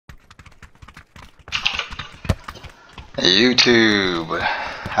YouTube,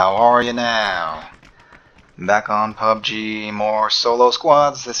 how are you now? Back on PUBG, more solo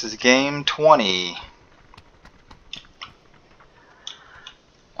squads. This is game 20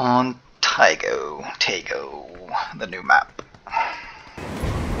 on Tago, the new map.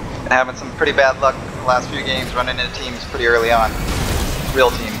 Been having some pretty bad luck the last few games, running into teams pretty early on.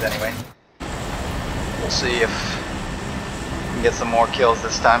 Real teams, anyway. We'll see if we can get some more kills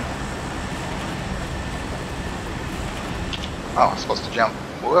this time. Oh, I'm supposed to jump.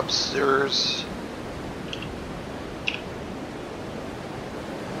 Whoops, there's...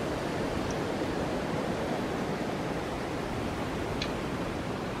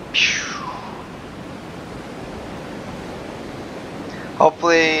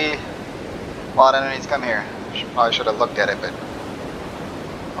 Hopefully, a lot of enemies come here. Probably should have looked at it, but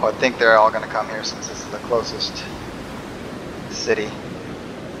I would think they're all going to come here since this is the closest city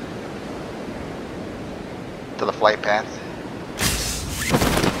to the flight path.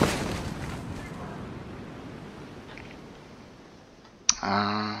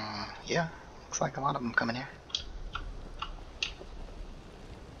 Yeah, looks like a lot of them coming here.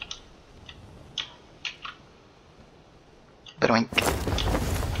 Bidoink.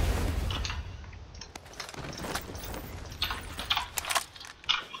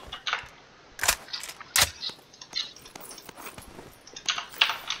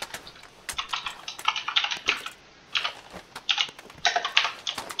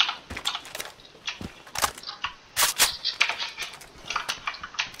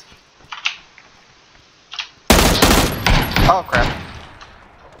 Oh crap.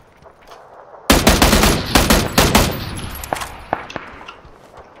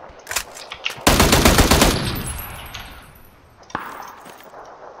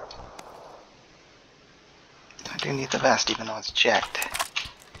 I do need the vest even though it's jacked.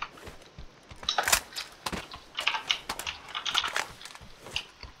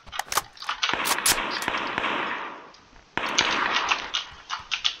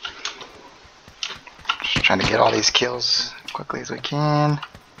 Just trying to get all these kills as quickly as we can.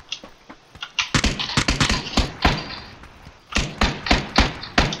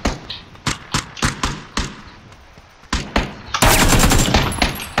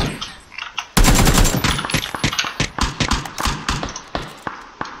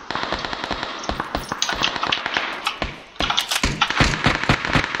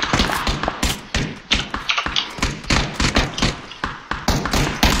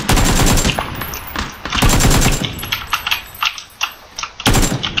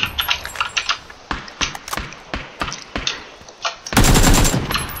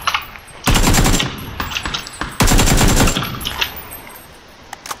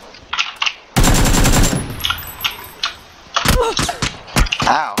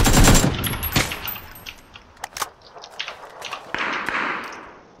 Ow.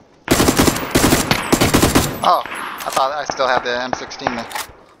 Oh, I thought I still had the M16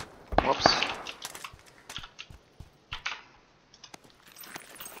 there. Whoops.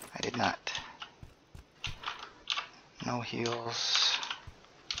 I did not. No heals.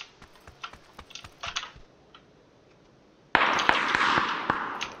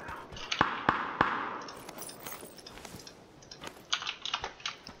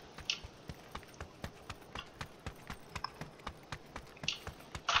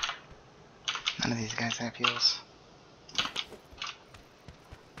 None of these guys have heals.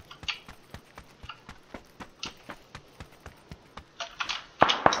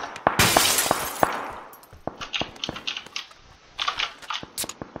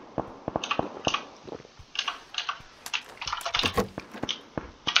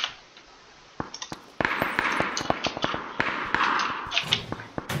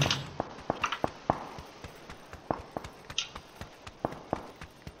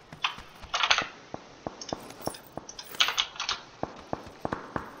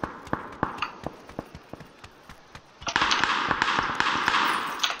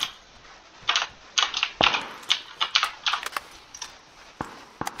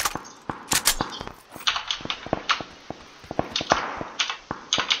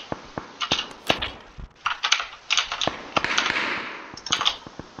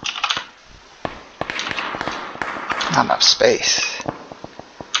 Not enough space.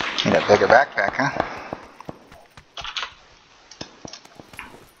 Need a bigger backpack, huh?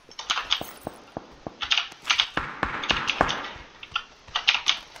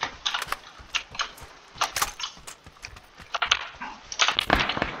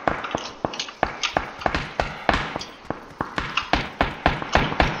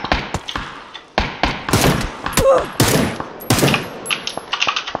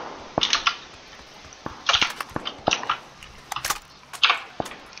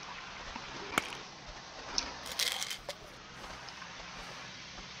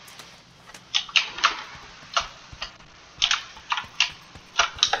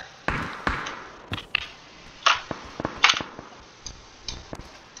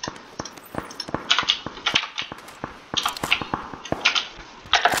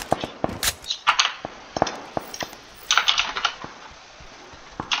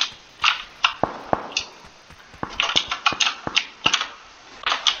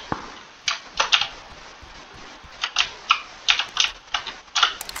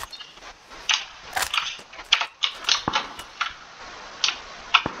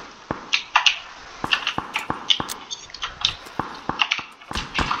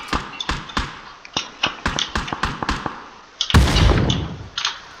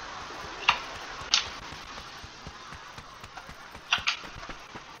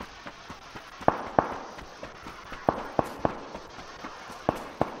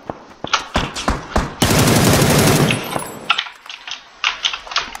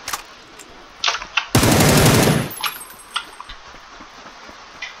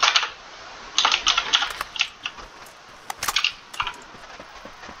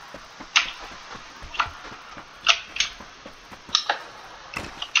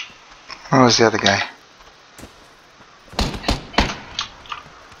 Where's the other guy?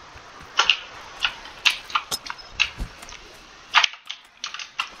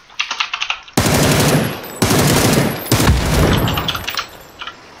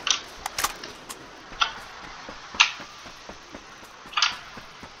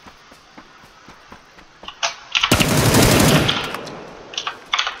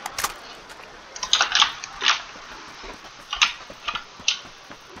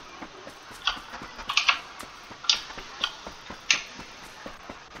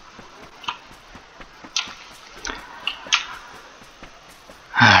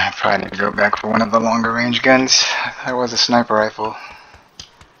 I probably need to go back for one of the longer range guns. There was a sniper rifle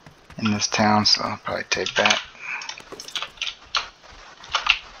in this town, so I'll probably take that.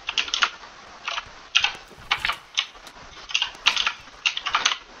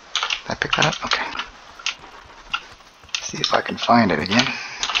 Did I pick that up? Okay. See if I can find it again.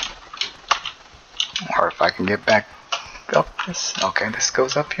 Or if I can get back up this. Okay, this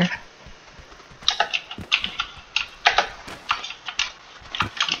goes up here.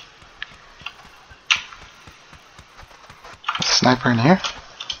 Sniper in here.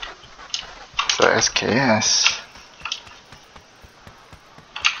 So SKS.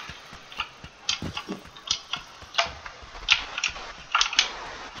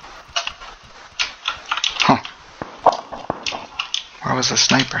 Huh. Where was the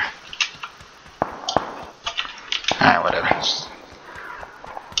sniper? Alright, whatever.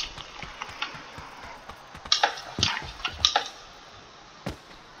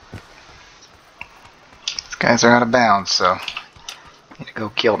 These guys are out of bounds, so need to go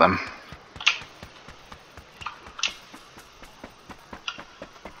kill them.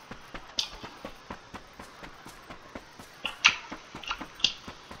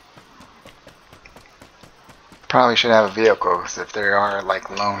 Probably should have a vehicle, because if there are like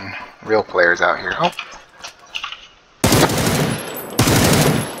lone real players out here. Oh!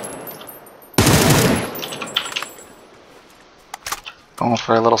 Going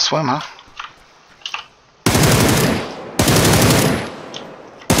for a little swim, huh?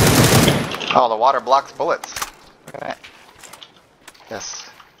 Oh, the water blocks bullets. Look at that. Yes.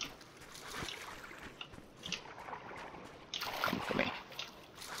 Come to me.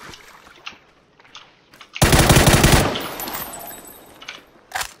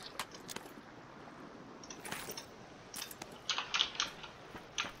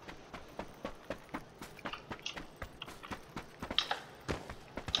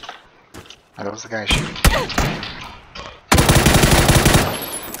 Oh, that was the guy shooting.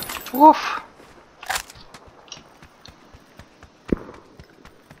 Woof.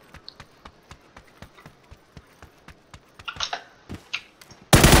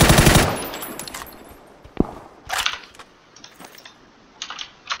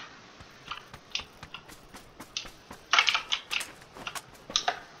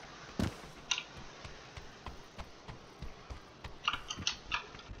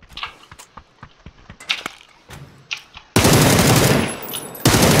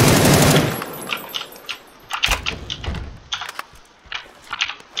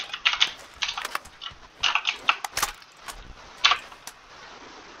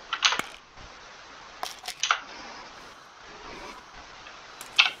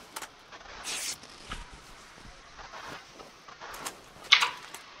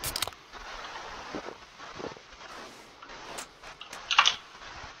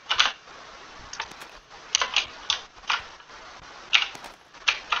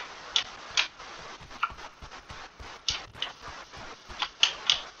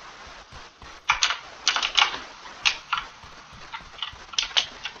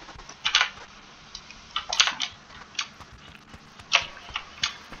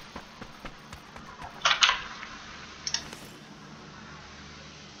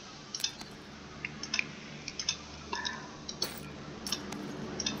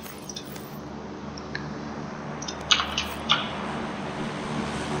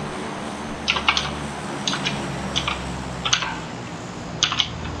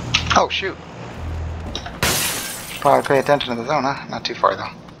 Oh, shoot. Probably pay attention to the zone, huh? Not too far, though.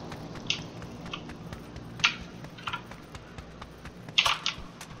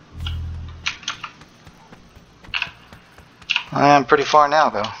 I am pretty far now,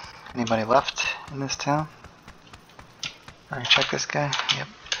 though. Anybody left in this town? Alright, check this guy. Yep.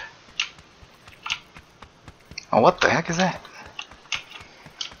 Oh, what the heck is that?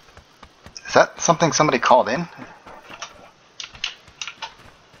 Is that something somebody called in?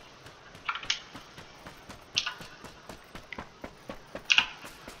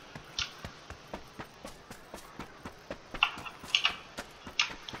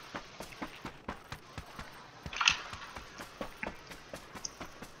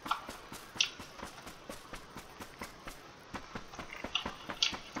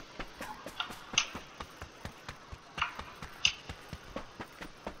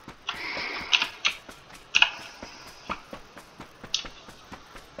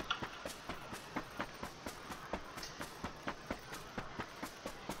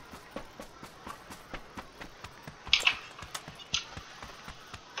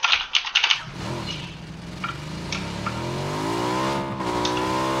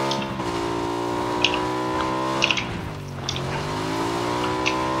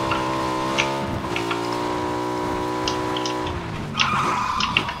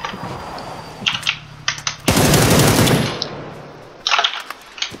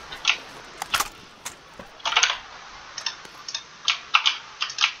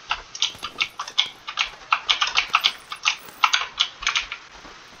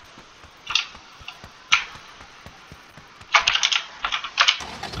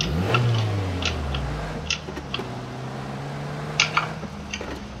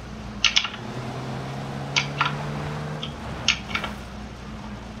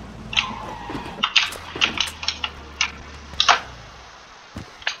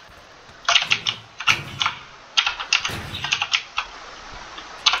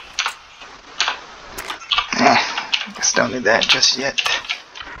 Don't need that just yet.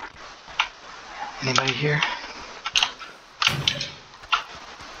 Anybody here?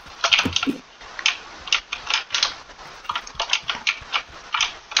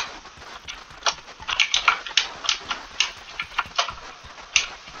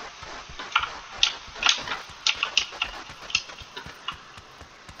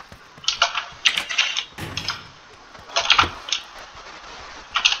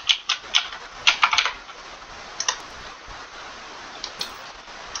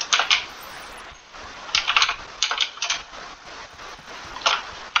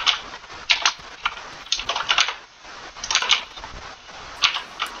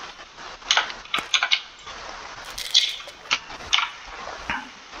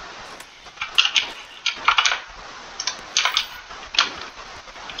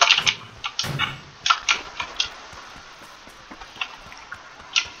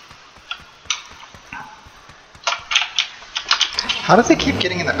 How does he keep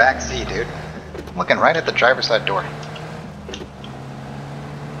getting in the back seat, dude? I'm looking right at the driver's side door.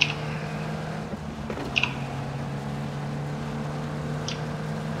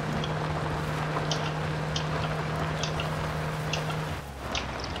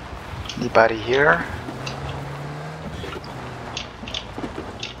 Anybody here?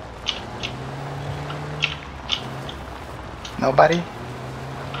 Nobody?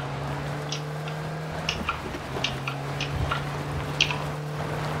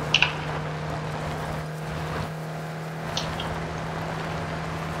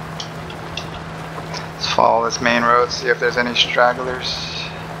 Let's follow this main road, see if there's any stragglers.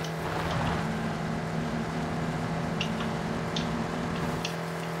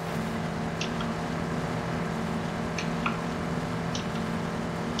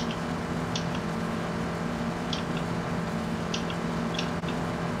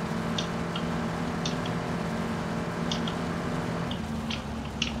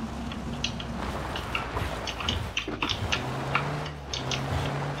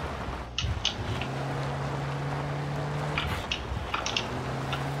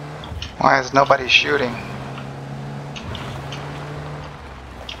 Why is nobody shooting?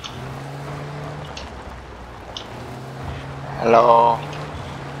 Hello?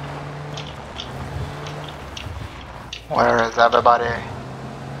 Where is everybody?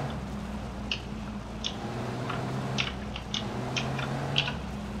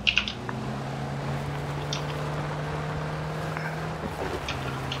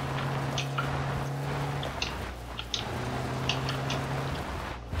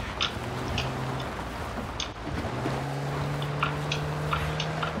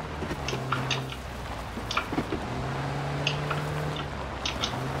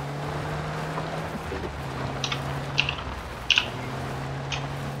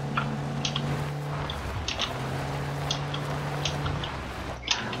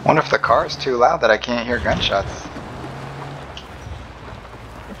 Wonder if the car is too loud that I can't hear gunshots.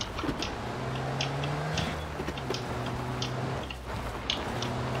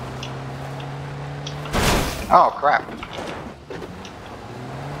 Oh crap.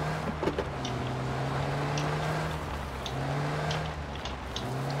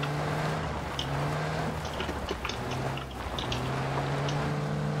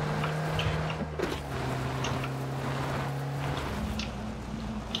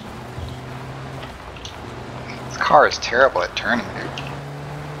 Car is terrible at turning, dude.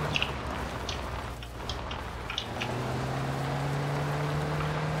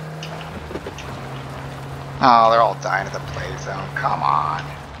 Oh, they're all dying at the play zone. Come on.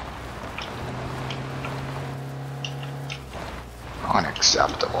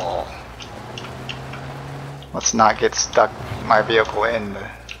 Unacceptable. Let's not get stuck my vehicle in the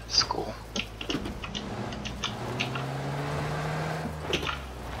school.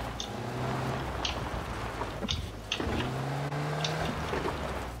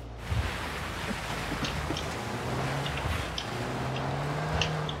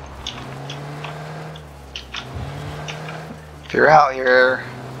 If you're out here,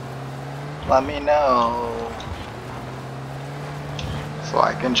 let me know so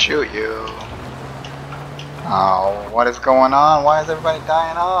I can shoot you. Oh, what is going on? Why is everybody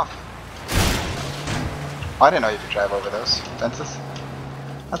dying off? Oh, I didn't know you could drive over those fences.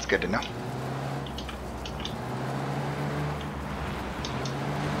 That's good to know.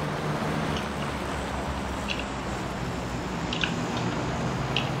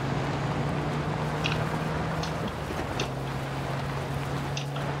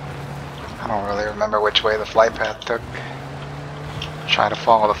 I don't really remember which way the flight path took. Try to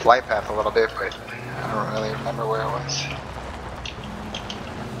follow the flight path a little bit, but I don't really remember where it was.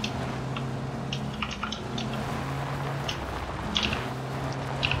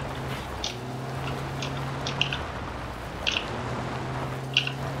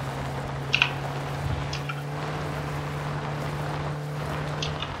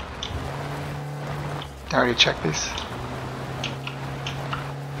 I already checked these.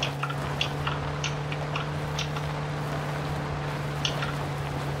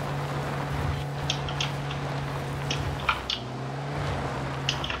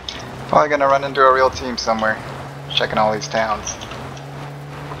 Probably gonna run into a real team somewhere, checking all these towns.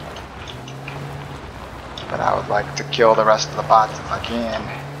 But I would like to kill the rest of the bots if I can.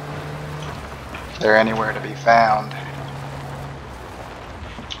 If they're anywhere to be found.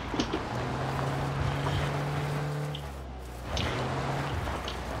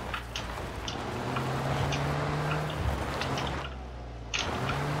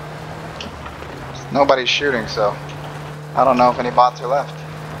 Nobody's shooting, so I don't know if any bots are left.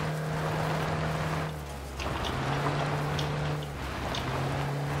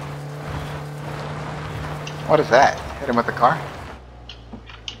 What is that? Hit him with the car?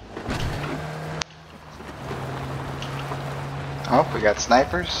 Oh, we got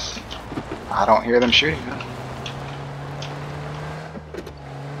snipers. I don't hear them shooting though.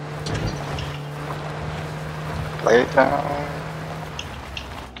 Playtime.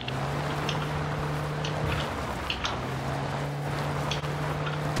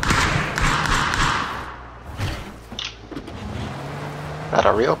 Is that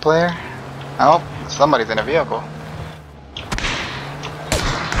a real player? Oh, somebody's in a vehicle.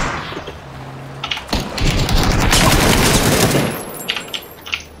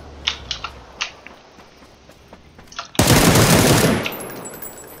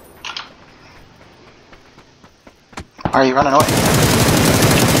 Are you running away?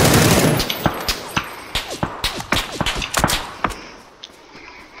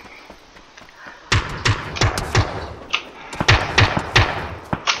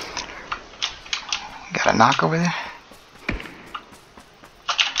 Got a knock over there?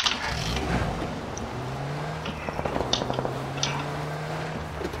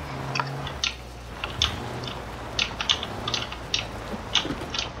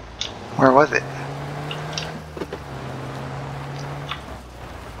 Where was it?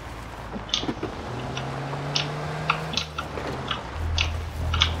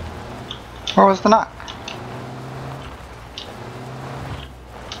 Where was the knock?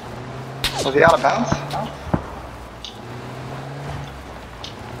 Was he out of bounds? No?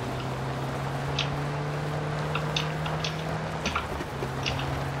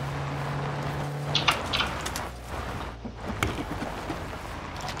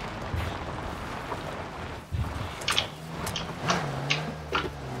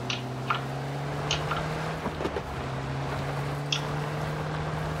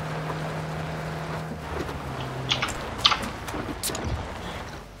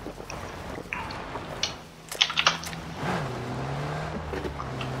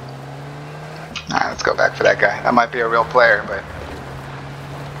 Alright, let's go back for that guy. That might be a real player, but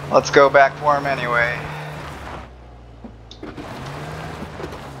let's go back for him anyway.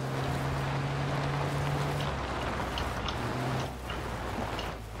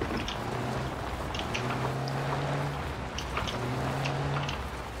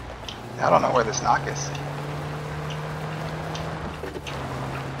 I don't know where this knock is.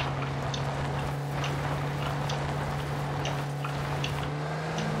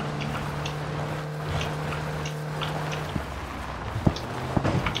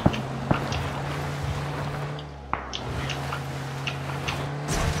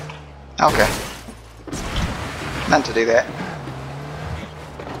 Okay. Meant to do that.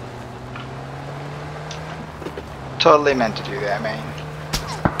 Totally meant to do that, man.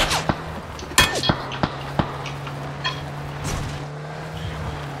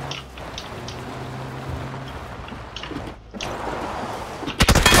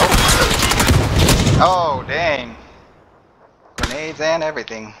 Oh, dang. Grenades and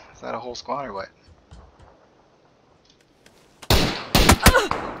everything. Is that a whole squad or what?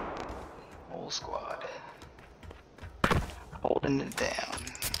 Whole squad. Holding it down.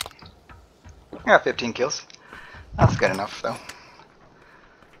 I got 15 kills. That's good enough though.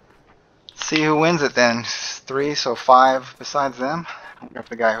 See who wins it then. 3, so 5 besides them. I wonder if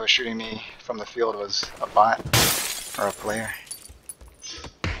the guy who was shooting me from the field was a bot or a player.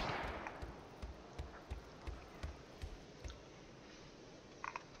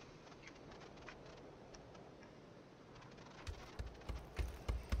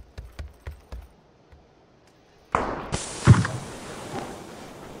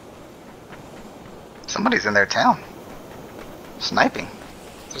 Somebody's in their town. Sniping.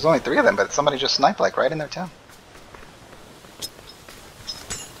 There's only 3 of them, but somebody just sniped like right in their town.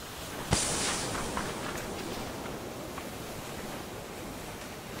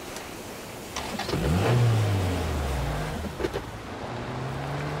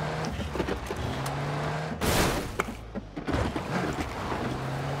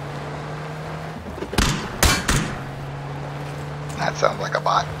 That sounds like a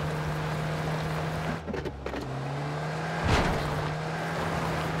bot.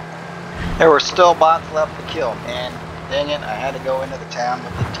 There were still bots left to kill, man. Dang it, I had to go into the town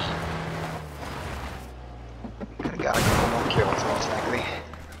with the team. Could've got a couple more kills, most likely.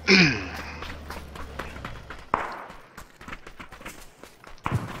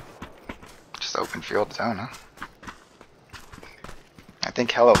 Just open field zone, huh? I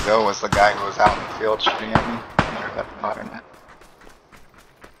think Hello Go was the guy who was out in the field shooting at me. I wonder if that's a bot or not.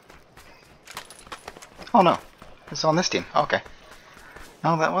 Oh no, it's on this team. Okay.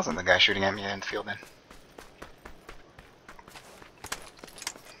 No, that wasn't the guy shooting at me in the field then.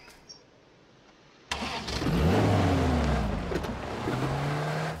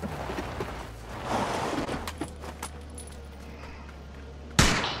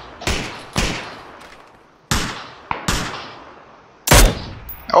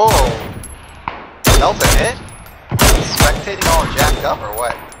 Oh! Delta hit? Spectating all jacked up or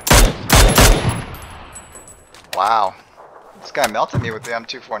what? Wow. This guy melted me with the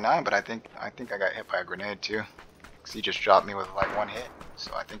M249, but I think I got hit by a grenade too. Cause he just dropped me with like one hit.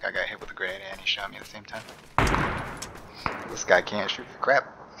 So I think I got hit with a grenade and he shot me at the same time. This guy can't shoot for crap.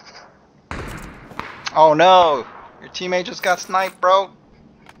 Oh no! Your teammate just got sniped, bro!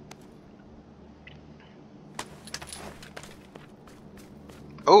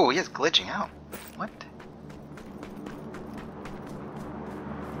 Oh, he is glitching out. What?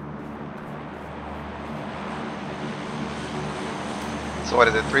 So what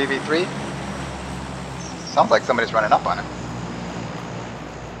is it, 3v3? Sounds like somebody's running up on him.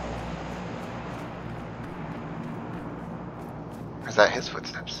 Or is that his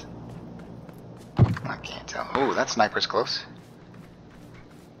footsteps? I can't tell. Oh, that sniper's close.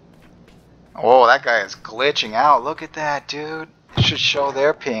 Oh, that guy is glitching out. Look at that, dude. It should show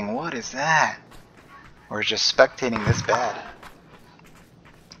their ping. What is that? Or just spectating this bad?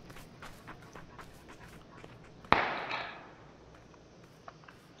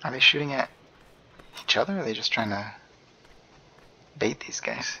 Are they shooting at each other, or are they just trying to bait these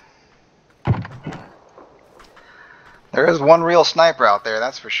guys? There is one real sniper out there,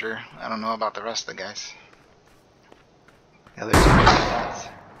 that's for sure. I don't know about the rest of the guys. The others are just guys.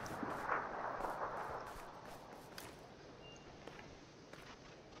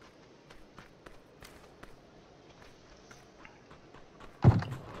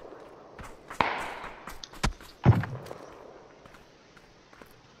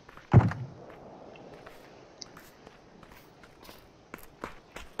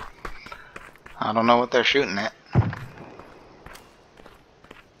 I don't know what they're shooting at.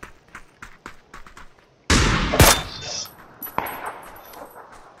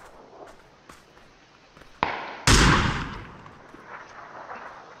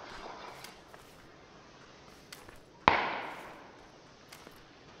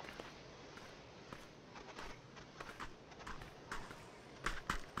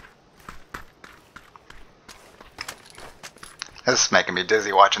 This is making me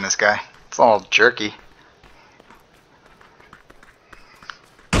dizzy watching this guy. It's all jerky.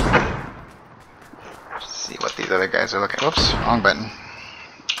 Let's see what these other guys are looking. Whoops, wrong button.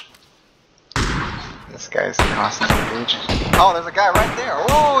 This guy's constantly engaged. Oh, there's a guy right there.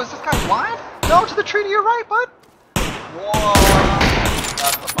 Whoa, is this guy blind? No, to the tree to your right, bud. Whoa,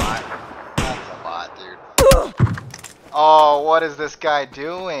 that's a bot. That's a bot, dude. Oh, what is this guy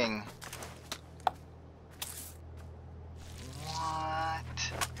doing?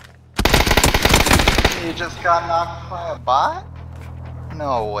 You just got knocked by a bot?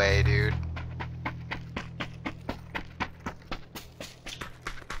 No way, dude.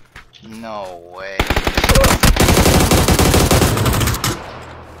 No way.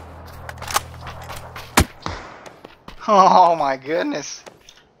 Oh my goodness.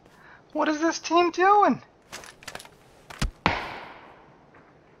 What is this team doing?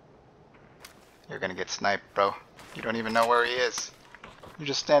 You're gonna get sniped, bro. You don't even know where he is. You're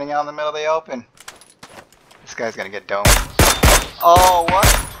just standing out in the middle of the open. This guy's gonna get domed. Oh, what?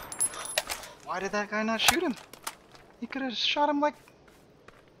 Why did that guy not shoot him? He could have shot him like...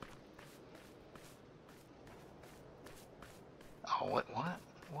 Oh,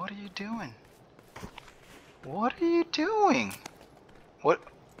 what are you doing? What are you doing? What?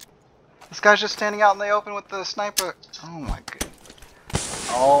 This guy's just standing out in the open with the sniper. Oh my goodness.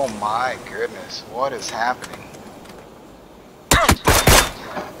 Oh my goodness. What is happening?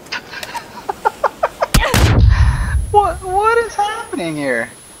 What is happening here?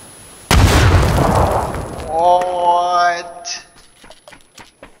 What?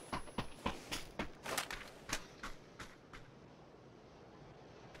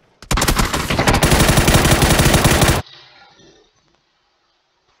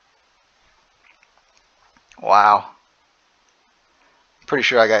 Wow. Pretty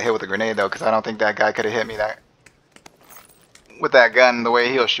sure I got hit with a grenade though, because I don't think that guy could have hit me that with that gun the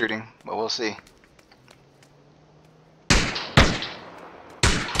way he was shooting. But we'll see.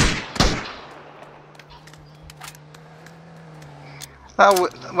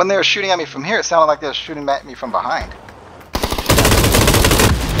 When they were shooting at me from here, it sounded like they were shooting at me from behind.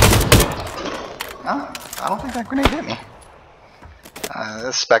 No, I don't think that grenade hit me.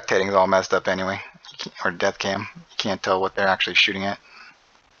 This spectating is all messed up anyway. Or death cam. You can't tell what they're actually shooting at.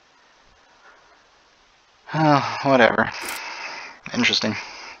 Oh, whatever. Interesting.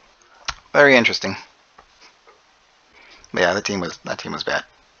 Very interesting. But yeah, that team was bad.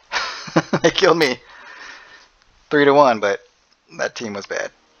 They killed me 3-1, but that team was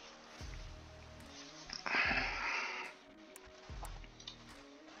bad.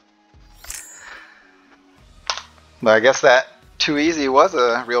 But I guess that Too Easy was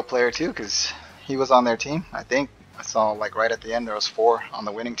a real player too, because he was on their team. I think I saw like right at the end there was 4 on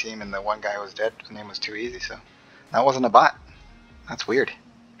the winning team, and the one guy was dead. His name was Too Easy, so that wasn't a bot. That's weird.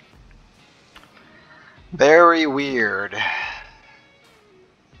 Very weird.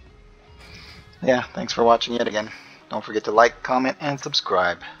 Yeah, thanks for watching yet again. Don't forget to like, comment, and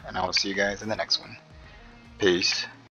subscribe, and I will see you guys in the next one. Peace.